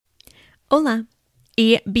Hola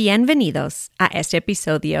y bienvenidos a este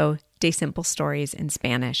episodio de Simple Stories in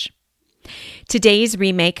Spanish. Today's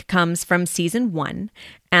remake comes from Season 1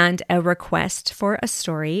 and a request for a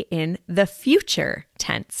story in the future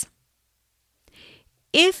tense.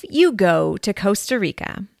 If you go to Costa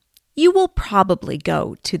Rica, you will probably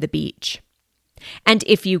go to the beach. And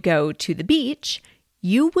if you go to the beach,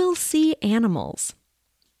 you will see animals.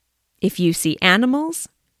 If you see animals,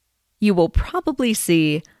 you will probably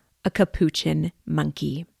see a capuchin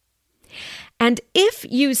monkey. And if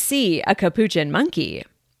you see a capuchin monkey,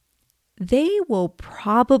 they will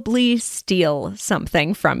probably steal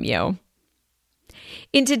something from you.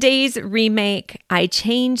 In today's remake, I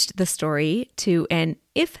changed the story to an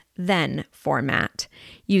if-then format,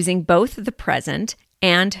 using both the present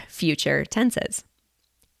and future tenses.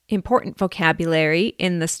 Important vocabulary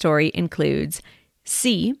in the story includes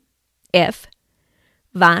si, if,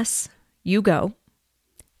 vas, you go,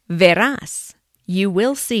 verás, you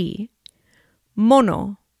will see,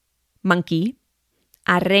 mono, monkey,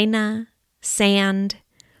 arena, sand,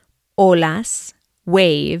 olas,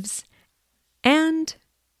 waves, and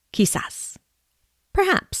quizás,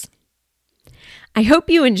 perhaps. I hope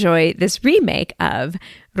you enjoy this remake of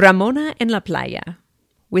Ramona en la Playa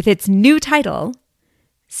with its new title,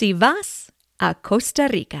 Si vas a Costa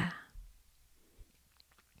Rica.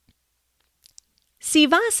 Si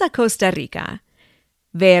vas a Costa Rica,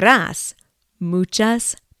 verás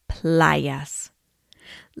muchas playas.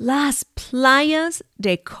 Las playas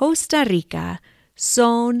de Costa Rica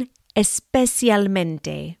son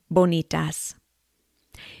especialmente bonitas.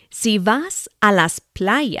 Si vas a las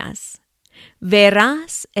playas,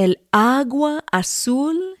 verás el agua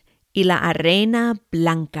azul y la arena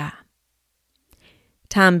blanca.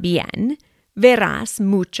 También verás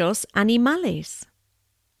muchos animales.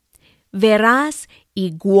 Verás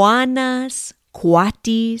iguanas,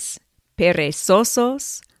 cuatis,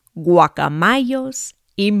 perezosos, guacamayos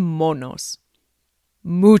y monos.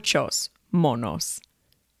 Muchos monos.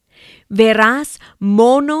 Verás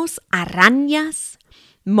monos arañas,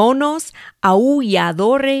 monos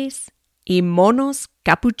aulladores y monos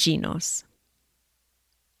capuchinos.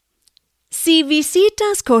 Si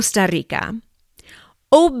visitas Costa Rica,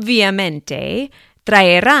 obviamente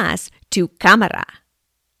traerás tu cámara.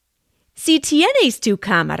 Si tienes tu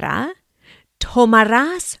cámara,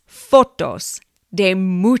 tomarás fotos de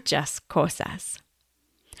muchas cosas.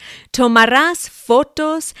 Tomarás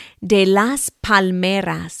fotos de las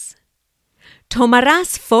palmeras.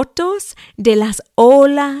 Tomarás fotos de las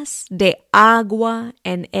olas de agua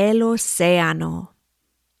en el océano.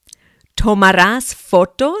 Tomarás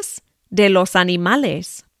fotos de los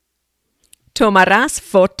animales. Tomarás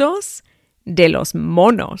fotos de los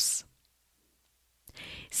monos.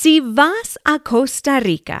 Si vas a Costa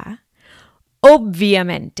Rica,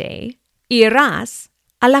 obviamente irás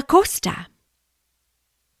a la costa.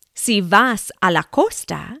 Si vas a la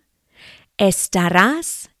costa,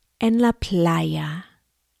 estarás en la playa.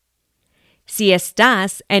 Si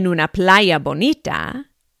estás en una playa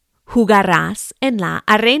bonita, jugarás en la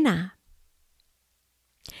arena.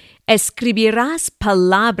 Escribirás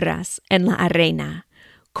palabras en la arena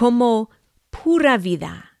como pura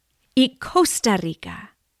vida y Costa Rica.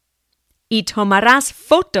 Y tomarás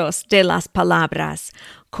fotos de las palabras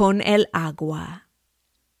con el agua.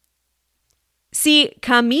 Si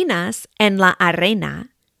caminas en la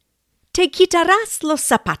arena, te quitarás los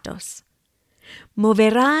zapatos.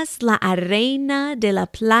 Moverás la arena de la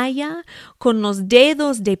playa con los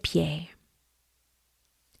dedos de pie.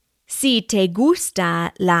 Si te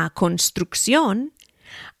gusta la construcción,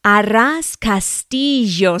 harás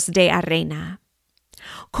castillos de arena.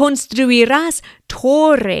 Construirás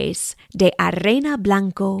torres de arena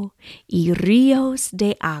blanco y ríos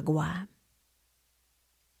de agua.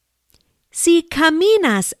 Si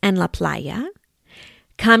caminas en la playa,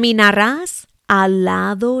 caminarás al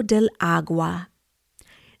lado del agua.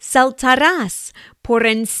 Saltarás por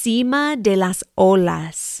encima de las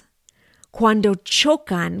olas cuando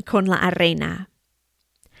chocan con la arena.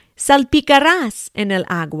 Salpicarás en el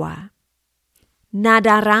agua.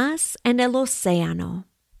 Nadarás en el océano.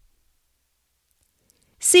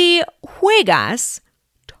 Si juegas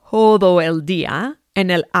todo el día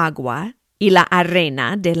en el agua y la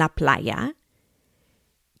arena de la playa,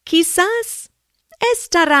 quizás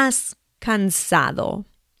estarás cansado.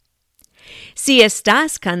 Si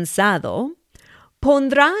estás cansado,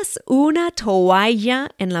 pondrás una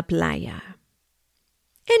toalla en la playa.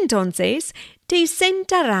 Entonces te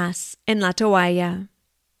sentarás en la toalla.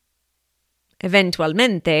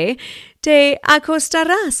 Eventualmente te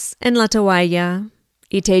acostarás en la toalla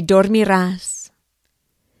y te dormirás.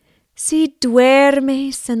 Si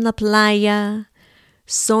duermes en la playa,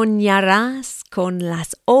 soñarás con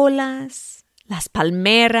las olas, las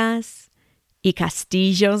palmeras y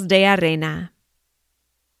castillos de arena.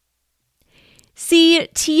 Si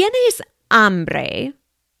tienes hambre,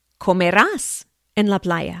 comerás en la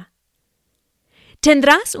playa.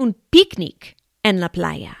 Tendrás un picnic en la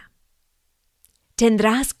playa.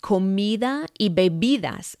 Tendrás comida y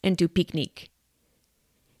bebidas en tu picnic.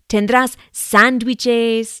 Tendrás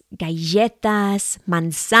sándwiches, galletas,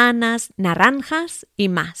 manzanas, naranjas y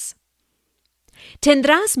más.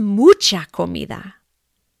 Tendrás mucha comida.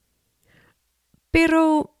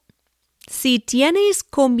 Pero si tienes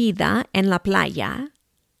comida en la playa,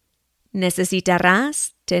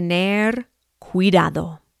 necesitarás tener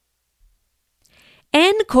cuidado.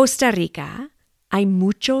 En Costa Rica hay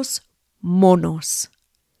muchos monos.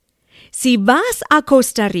 Si vas a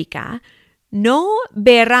Costa Rica, no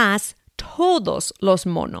verás todos los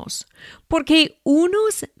monos, porque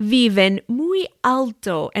unos viven muy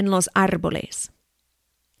alto en los árboles.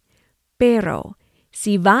 Pero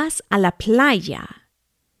si vas a la playa,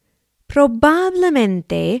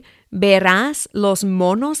 probablemente verás los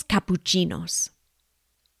monos capuchinos.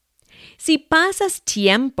 Si pasas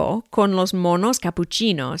tiempo con los monos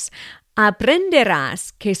capuchinos,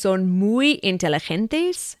 aprenderás que son muy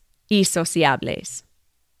inteligentes y sociables.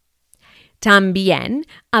 También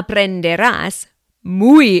aprenderás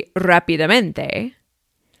muy rápidamente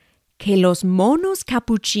que los monos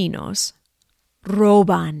capuchinos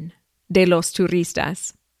roban de los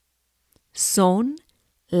turistas. Son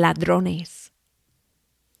ladrones.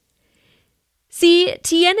 Si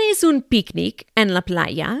tienes un picnic en la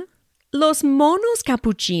playa, los monos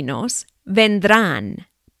capuchinos vendrán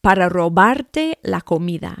para robarte la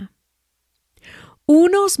comida.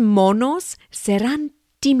 Unos monos serán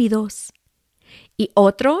tímidos y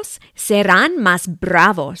otros serán más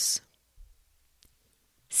bravos.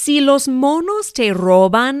 Si los monos te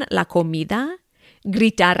roban la comida,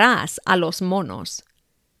 gritarás a los monos,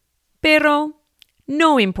 pero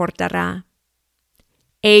no importará.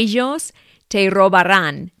 Ellos te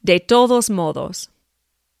robarán de todos modos.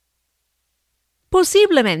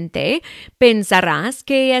 Posiblemente pensarás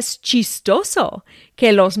que es chistoso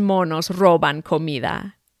que los monos roban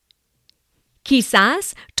comida.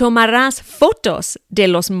 Quizás tomarás fotos de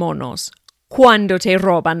los monos cuando te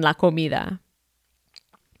roban la comida.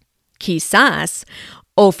 Quizás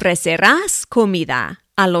ofrecerás comida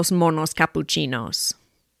a los monos capuchinos.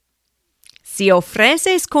 Si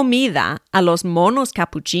ofreces comida a los monos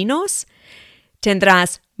capuchinos,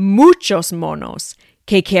 tendrás muchos monos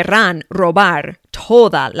que querrán robar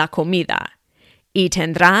toda la comida y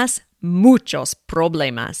tendrás muchos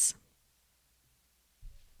problemas.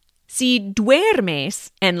 Si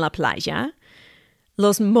duermes en la playa,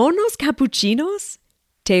 los monos capuchinos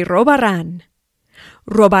te robarán.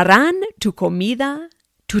 Robarán tu comida,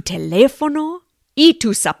 tu teléfono y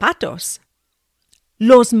tus zapatos.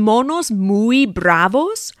 Los monos muy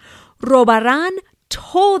bravos robarán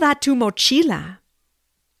toda tu mochila.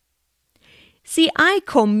 Si hay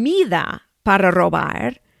comida para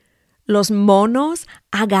robar, los monos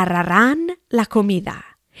agarrarán la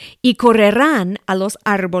comida y correrán a los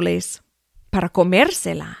árboles para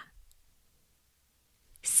comérsela.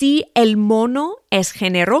 Si el mono es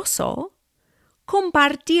generoso,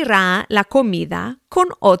 compartirá la comida con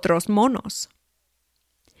otros monos.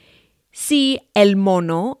 Si el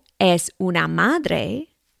mono es una madre,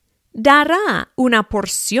 dará una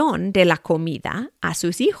porción de la comida a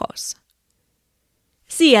sus hijos.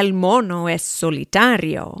 Si el mono es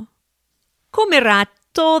solitario, comerá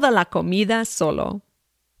toda la comida solo.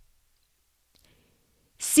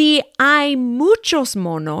 Si hay muchos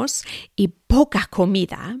monos y poca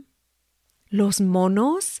comida, los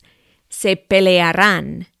monos se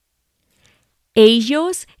pelearán.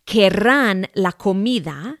 Ellos querrán la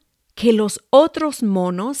comida que los otros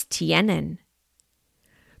monos tienen.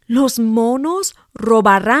 Los monos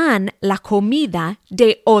robarán la comida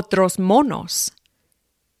de otros monos.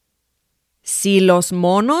 Si los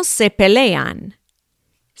monos se pelean,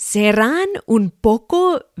 serán un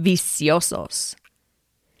poco viciosos.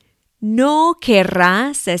 No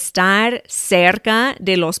querrás estar cerca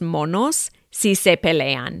de los monos si se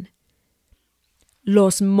pelean.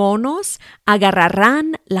 Los monos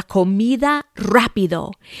agarrarán la comida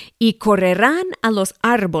rápido y correrán a los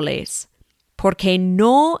árboles, porque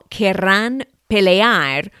no querrán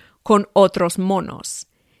pelear con otros monos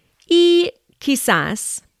y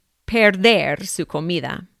quizás perder su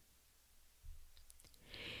comida.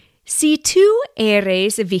 Si tú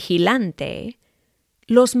eres vigilante,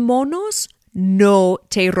 los monos no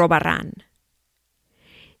te robarán.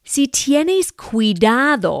 Si tienes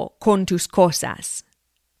cuidado con tus cosas,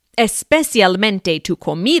 especialmente tu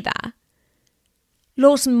comida,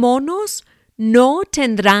 los monos no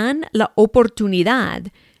tendrán la oportunidad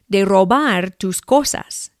de robar tus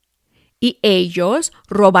cosas y ellos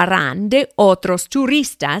robarán de otros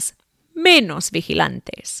turistas menos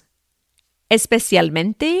vigilantes,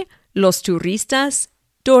 especialmente los turistas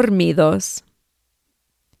dormidos.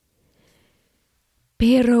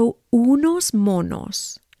 Pero unos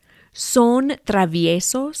monos son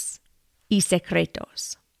traviesos y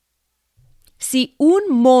secretos. Si un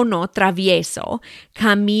mono travieso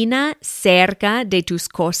camina cerca de tus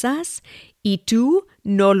cosas y tú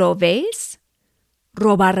no lo ves,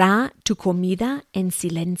 robará tu comida en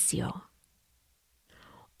silencio.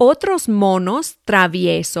 Otros monos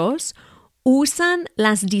traviesos usan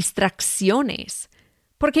las distracciones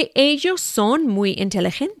porque ellos son muy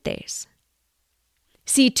inteligentes.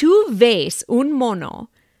 Si tú ves un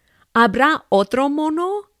mono, habrá otro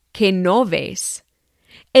mono que no ves.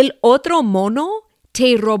 El otro mono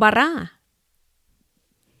te robará.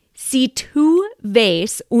 Si tú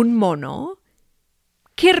ves un mono,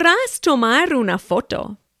 querrás tomar una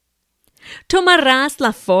foto. ¿Tomarás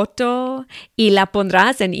la foto y la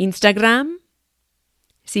pondrás en Instagram?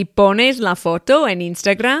 Si pones la foto en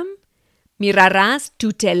Instagram, mirarás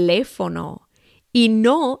tu teléfono y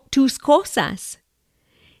no tus cosas.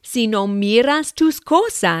 Si no miras tus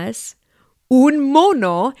cosas, un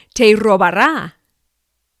mono te robará.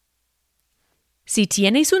 Si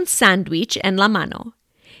tienes un sándwich en la mano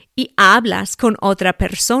y hablas con otra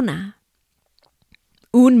persona,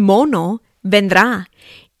 un mono vendrá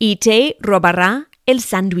y te robará el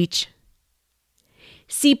sándwich.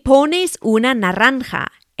 Si pones una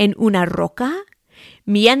naranja en una roca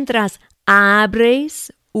mientras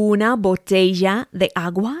abres una botella de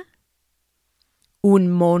agua,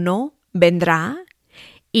 un mono vendrá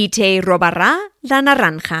y te robará la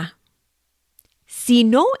naranja. Si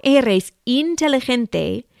no eres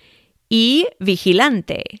inteligente y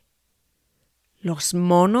vigilante, los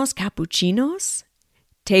monos capuchinos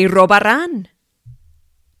te robarán.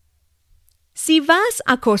 Si vas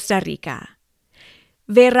a Costa Rica,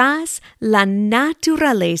 verás la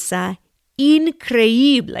naturaleza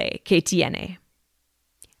increíble que tiene.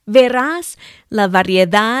 Verás la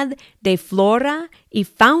variedad de flora y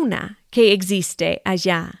fauna que existe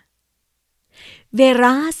allá.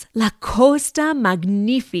 Verás la costa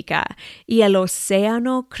magnífica y el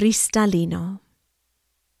océano cristalino.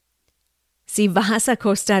 Si vas a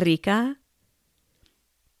Costa Rica,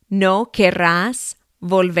 no querrás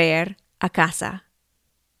volver a casa.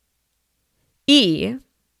 Y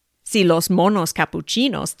si los monos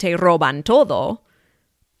capuchinos te roban todo,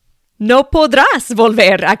 no podrás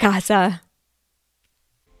volver a casa.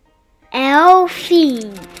 El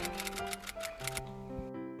fin.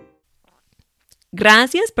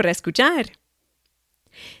 Gracias por escuchar.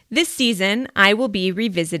 This season, I will be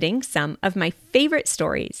revisiting some of my favorite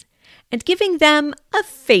stories and giving them a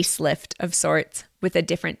facelift of sorts with a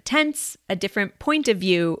different tense, a different point of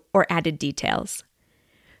view, or added details.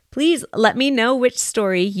 Please let me know which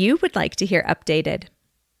story you would like to hear updated.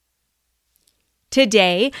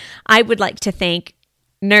 Today, I would like to thank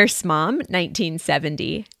Nurse Mom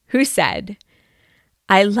 1970, who said,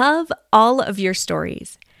 "I love all of your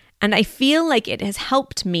stories, and I feel like it has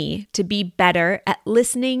helped me to be better at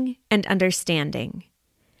listening and understanding.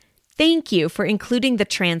 Thank you for including the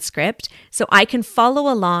transcript so I can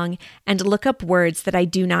follow along and look up words that I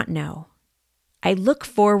do not know. I look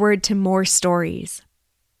forward to more stories."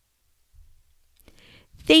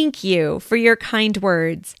 Thank you for your kind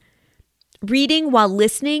words. Reading while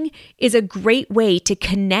listening is a great way to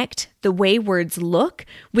connect the way words look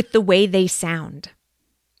with the way they sound.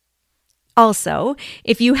 Also,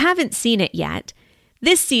 if you haven't seen it yet,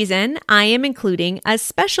 this season I am including a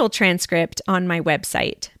special transcript on my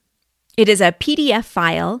website. It is a PDF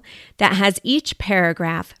file that has each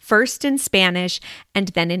paragraph first in Spanish and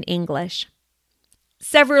then in English.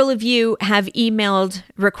 Several of you have emailed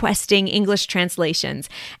requesting English translations,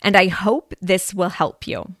 and I hope this will help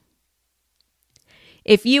you.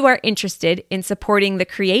 If you are interested in supporting the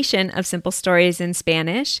creation of Simple Stories in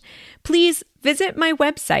Spanish, please visit my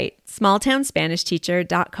website,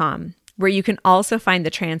 smalltownspanishteacher.com, where you can also find the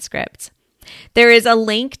transcripts. There is a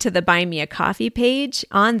link to the Buy Me a Coffee page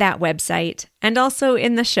on that website and also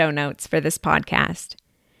in the show notes for this podcast.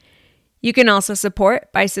 You can also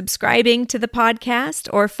support by subscribing to the podcast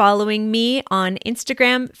or following me on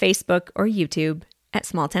Instagram, Facebook, or YouTube at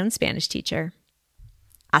Small Town Spanish Teacher.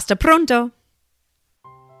 Hasta pronto!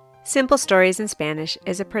 Simple Stories in Spanish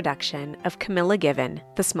is a production of Camilla Given,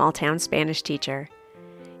 the Small Town Spanish Teacher.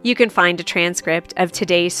 You can find a transcript of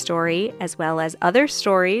today's story, as well as other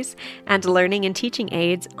stories and learning and teaching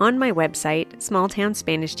aids on my website,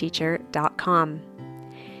 smalltownspanishteacher.com.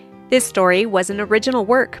 This story was an original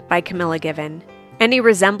work by Camilla Given. Any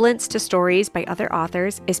resemblance to stories by other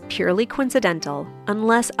authors is purely coincidental,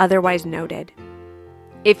 unless otherwise noted.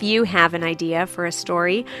 If you have an idea for a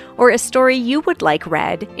story or a story you would like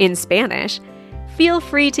read in Spanish, feel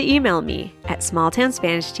free to email me at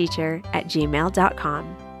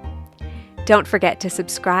smalltownspanishteacher@gmail.com. Don't forget to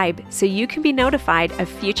subscribe so you can be notified of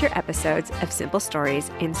future episodes of Simple Stories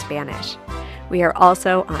in Spanish. We are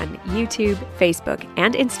also on YouTube, Facebook,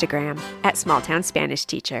 and Instagram at Small Town Spanish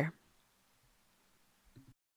Teacher.